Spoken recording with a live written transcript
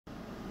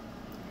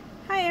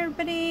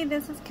everybody,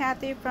 this is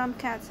Kathy from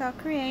Cat Cell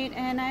Create,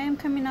 and I am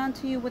coming on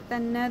to you with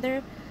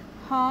another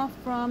haul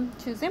from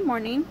Tuesday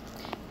morning.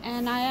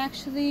 And I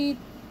actually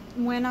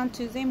went on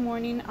Tuesday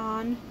morning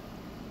on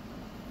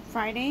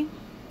Friday,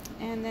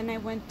 and then I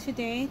went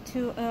today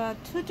to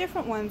two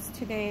different ones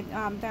today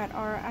that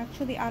are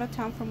actually out of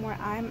town from where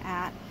I'm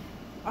at.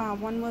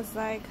 One was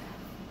like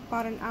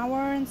about an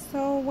hour and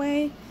so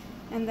away,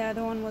 and the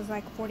other one was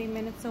like 40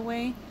 minutes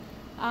away.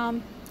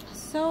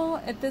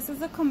 So this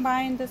is a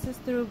combined, this is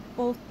through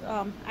both,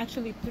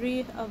 actually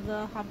 3 of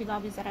the Hobby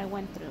Lobbies that I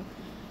went through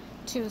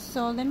too.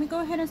 So let me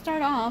go ahead and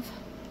start off.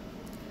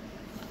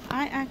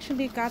 I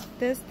actually got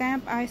this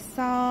stamp. I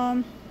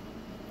saw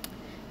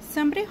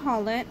somebody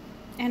haul it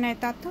and I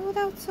thought, oh,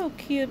 that's so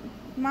cute.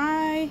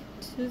 My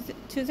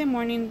Tuesday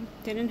morning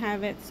didn't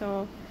have it,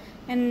 so,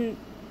 and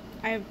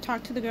I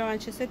talked to the girl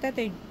and she said that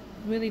they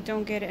really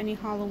don't get any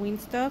Halloween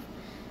stuff.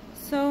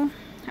 So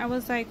I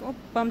was like, oh,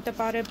 bummed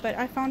about it, but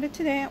I found it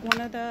today at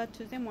one of the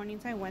Tuesday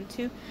mornings I went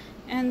to,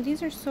 and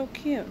these are so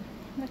cute.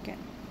 Look at.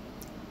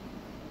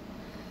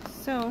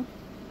 So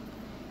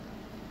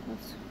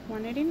it's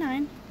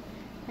 $1.89,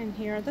 and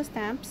here are the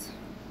stamps.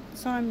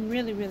 So I'm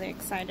really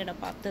excited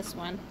about this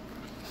one.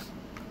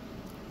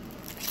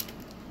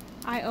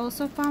 I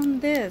also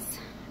found this.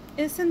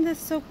 Isn't this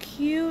so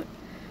cute?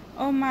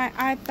 Oh my,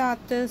 I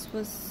thought this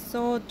was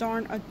so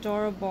darn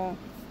adorable,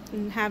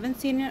 and haven't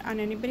seen it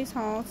on anybody's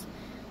hauls.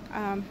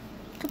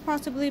 Could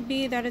possibly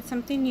be that it's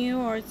something new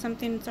or it's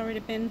something that's already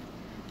been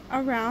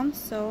around,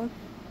 so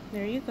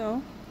there you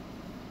go.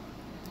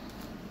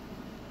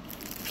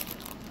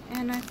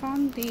 And I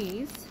found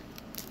these.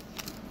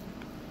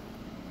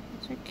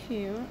 These are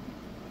cute.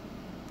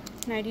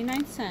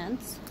 99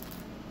 cents.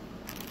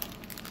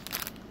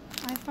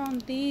 I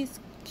found these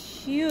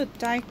cute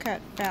die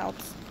cut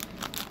belts.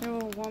 They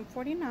were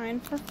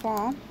 $1.49 for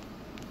fall.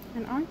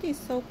 And aren't these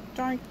so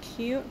darn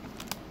cute?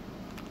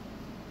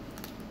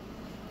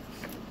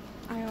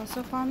 I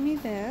also found me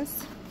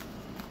this.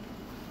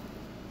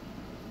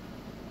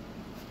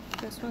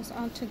 This was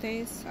on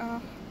today's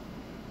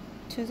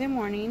Tuesday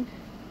morning.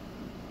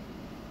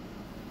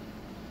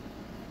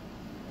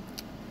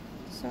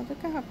 So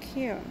look at how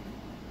cute.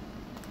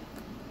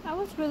 I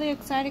was really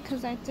excited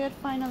because I did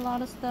find a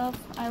lot of stuff.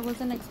 I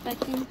wasn't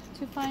expecting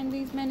to find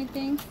these many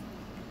things.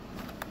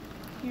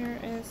 Here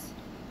is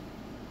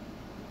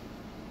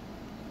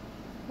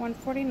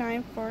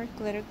 $1.49 for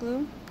glitter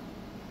glue.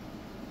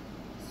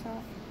 So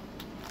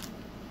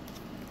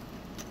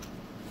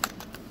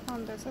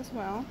on this as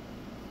well.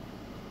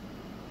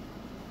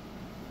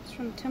 It's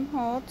from Tim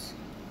Holtz,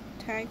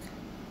 tag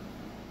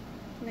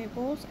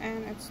labels,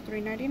 and it's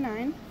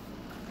 $3.99.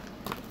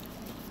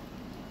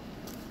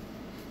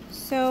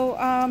 So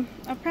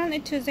apparently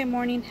Tuesday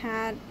morning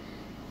had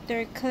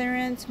their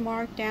clearance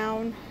marked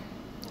down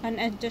an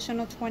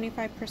additional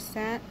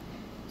 25%.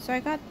 So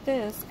I got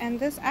this, and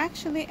this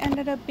actually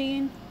ended up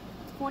being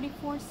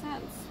 44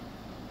 cents.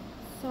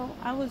 So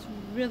I was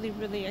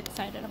really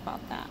excited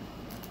about that.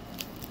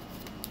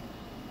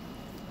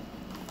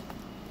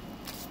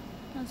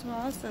 As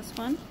well as this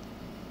one.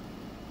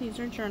 These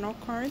are journal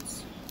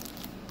cards.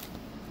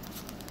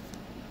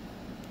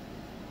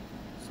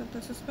 So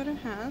this is what it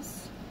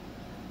has.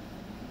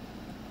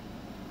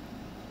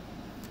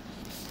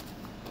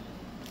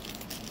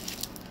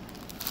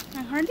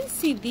 I hardly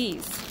see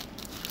these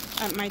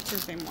at my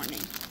Tuesday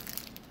morning.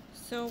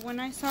 So when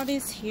I saw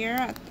these here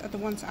at the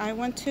ones I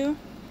went to,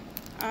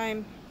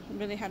 I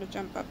really had to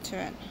jump up to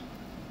it.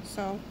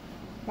 So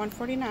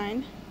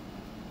 $1.49.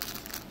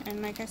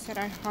 And like I said,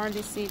 I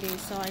hardly see these,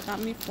 so I got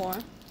me 4.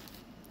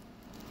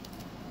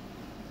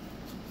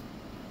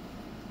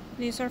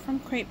 These are from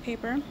Crate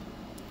Paper.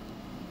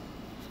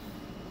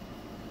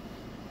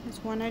 It's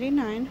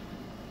 $1.99.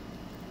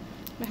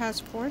 It has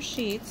 4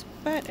 sheets,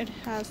 but it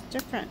has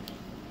different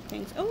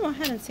things. Oh, I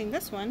hadn't seen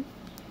this one.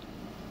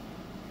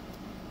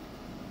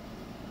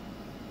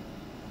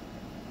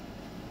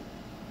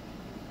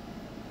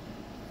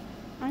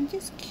 Aren't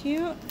these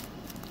cute?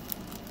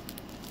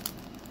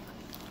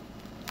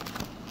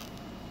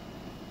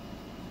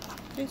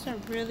 These are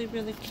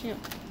really cute.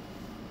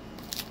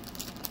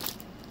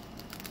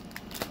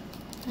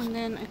 And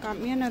then I got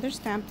me another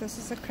stamp. This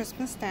is a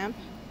Christmas stamp.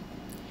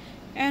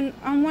 And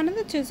on one of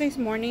the Tuesdays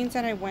mornings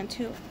that I went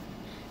to,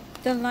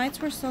 the lights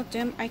were so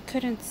dim I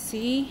couldn't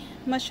see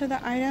much of the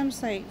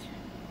items. Like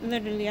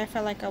literally I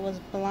felt like I was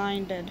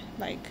blinded.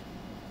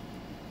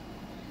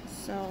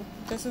 So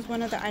this is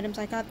one of the items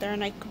I got there,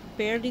 and I could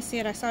barely see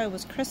it. I saw it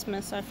was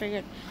Christmas, so I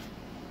figured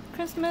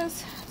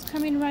Christmas is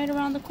coming right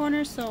around the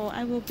corner, so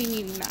I will be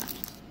needing that.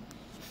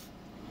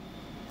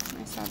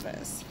 I saw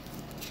this.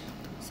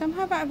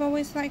 Somehow I've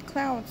always liked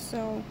clouds,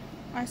 so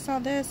I saw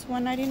this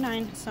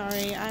 $1.99.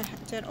 Sorry, I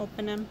did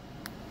open them.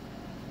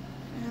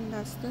 And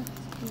that's the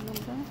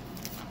number.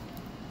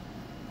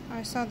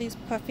 I saw these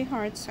puffy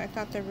hearts. I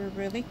thought they were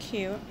really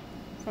cute,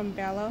 from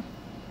Bella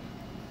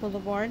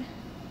Boulevard.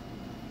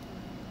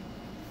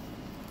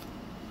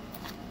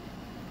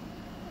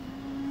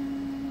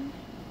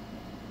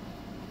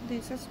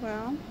 These as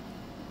well.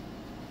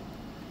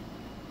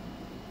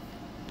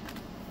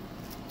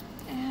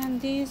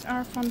 these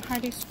are from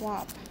Heidi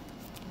Swapp.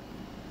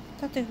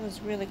 Thought this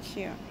was really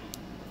cute.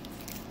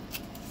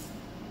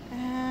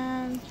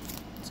 And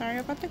sorry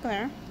about the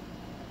glare.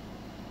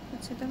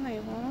 Let's see the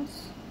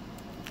labels.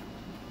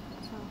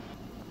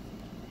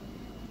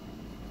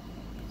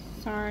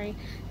 Sorry.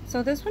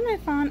 So this one I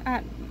found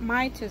at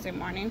my Tuesday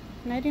morning,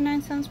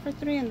 99 cents for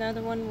 3, and the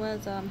other one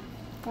was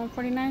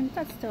 $1.49.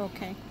 That's still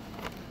okay.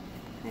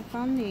 I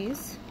found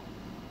these.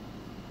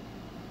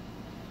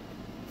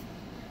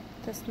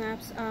 The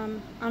snaps.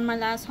 On my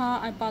last haul,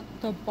 I bought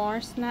the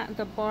bars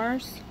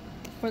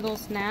for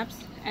those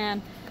snaps,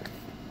 and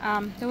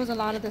there was a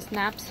lot of the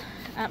snaps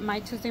at my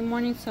Tuesday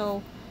morning.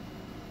 So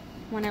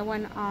when I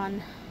went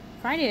on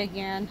Friday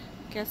again,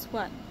 guess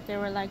what? They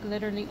were like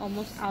literally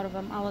almost out of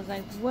them. I was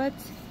like, what?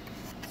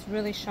 I was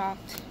really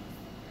shocked.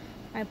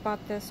 I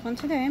bought this one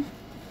today.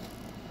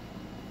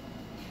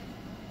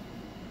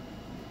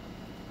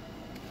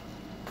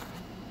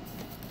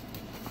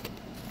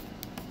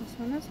 This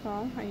one as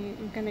well.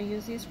 I'm gonna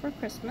use these for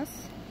Christmas.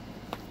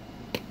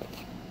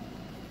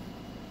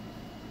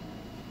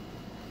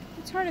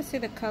 It's hard to see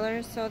the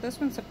colors, so this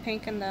one's a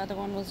pink and the other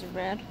one was a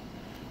red.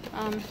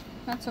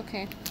 That's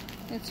okay.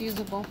 It's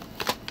usable.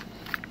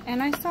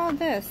 And I saw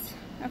this.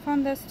 I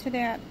found this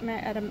today at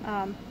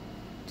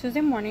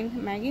Tuesday morning,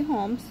 Maggie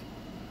Holmes,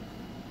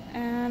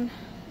 and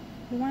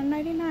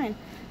 $1.99.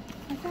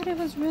 I thought it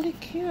was really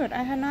cute.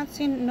 I had not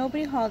seen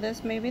nobody haul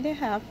this. Maybe they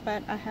have,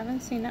 but I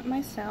haven't seen it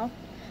myself.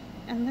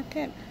 And look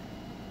at,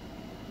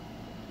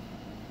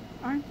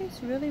 aren't these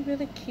really,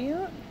 really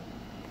cute?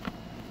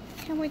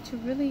 Can't wait to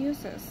really use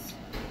this.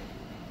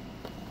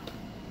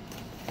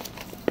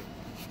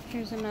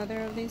 Here's another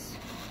of these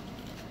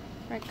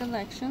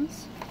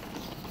recollections.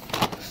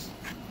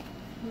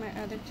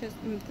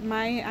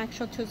 My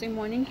actual Tuesday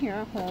morning here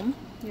at home,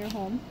 near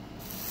home.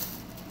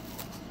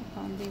 I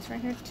found these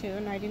right here too,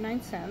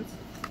 99 cents.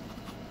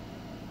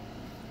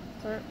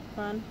 Flirt,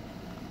 fun,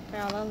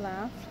 Bella,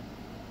 laugh.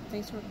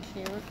 These were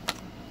cute.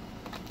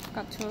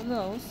 Got 2 of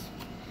those.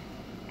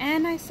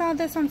 And I saw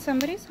this on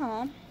somebody's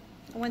haul.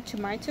 I went to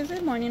my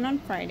Tuesday morning on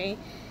Friday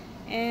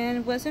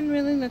and wasn't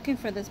really looking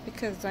for this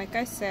because, like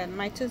I said,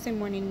 my Tuesday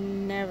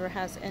morning never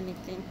has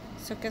anything.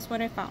 So guess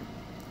what I found?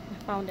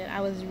 I found it.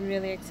 I was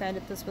really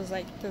excited. This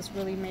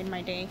really made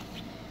my day.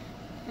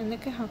 And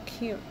look at how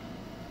cute.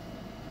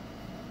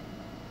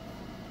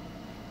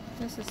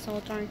 This is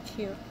so darn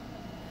cute.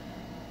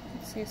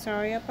 Let's see,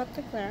 sorry about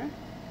the glare.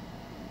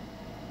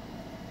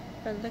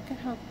 But look at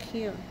how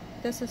cute.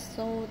 This is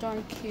so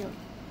darn cute.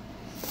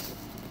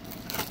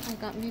 I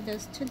got me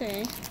this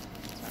today.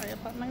 Sorry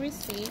about my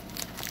receipt.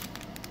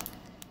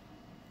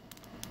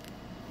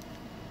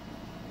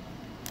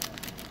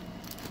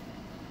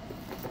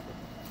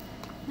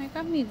 I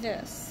got me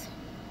this.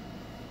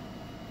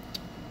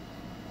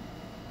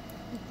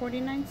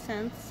 49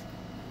 cents.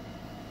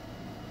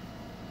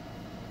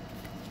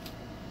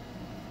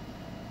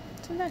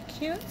 Isn't that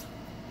cute?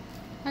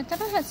 I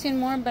thought I had seen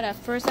more, but at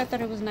first I thought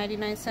it was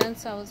 99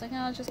 cents. So I was like, oh,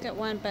 I'll just get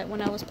one. But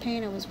when I was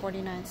paying, it was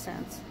 49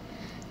 cents.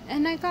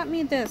 And I got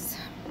me this.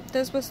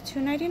 This was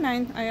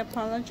 $2.99. I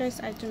apologize,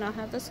 I do not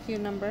have the SKU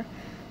number.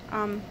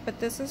 But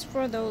this is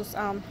for those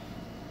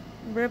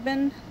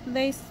ribbon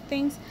lace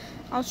things.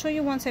 I'll show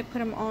you once I put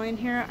them all in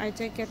here. I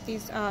did get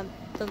these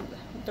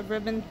the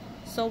ribbon,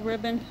 sew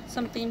ribbon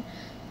something.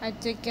 I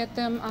did get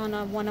them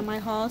on one of my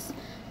hauls,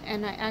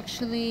 and I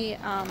actually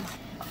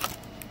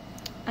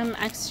I'm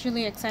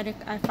actually excited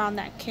I found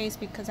that case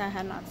because I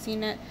had not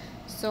seen it.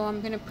 So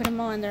I'm gonna put them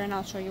all in there and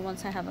I'll show you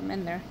once I have them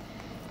in there.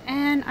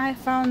 And I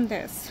found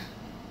this.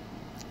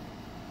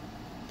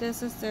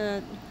 This is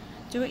the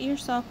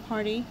do-it-yourself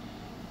party,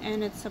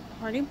 and it's a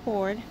party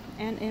board,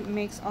 and it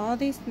makes all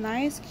these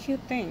nice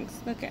cute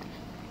things. Look at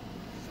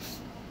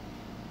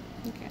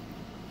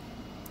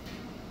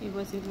it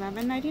was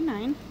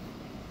 $11.99.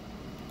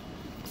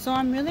 So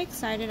I'm really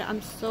excited. I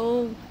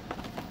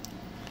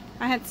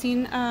had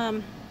seen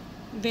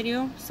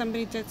video,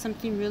 somebody did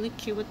something really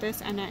cute with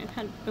this, and I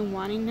had been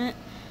wanting it,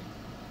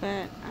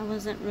 but I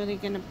wasn't really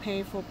gonna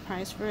pay full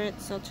price for it.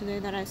 So today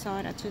that I saw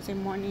it at Tuesday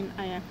morning,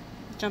 I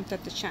jumped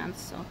at the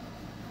chance. So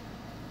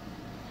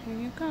here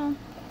you go.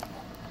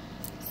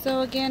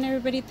 So again,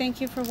 everybody, thank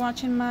you for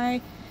watching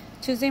my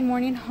Tuesday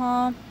morning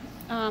haul.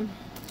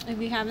 If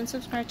you haven't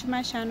subscribed to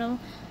my channel,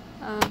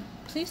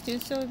 please do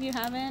so. If you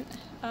haven't,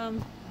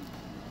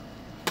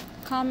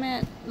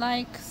 comment,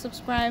 like,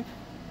 subscribe.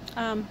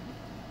 I'm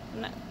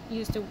not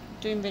used to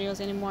doing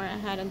videos anymore. I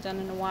hadn't done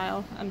in a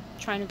while. I'm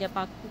trying to get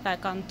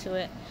back onto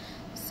it.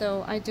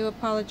 So I do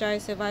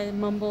apologize if I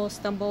mumble,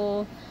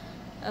 stumble.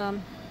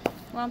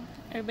 Well,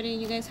 everybody,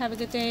 you guys have a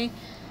good day.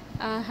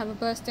 Have a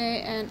blessed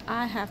day, and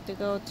I have to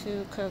go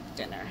to cook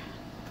dinner.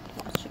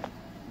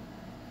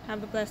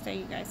 Have a blessed day,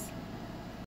 you guys.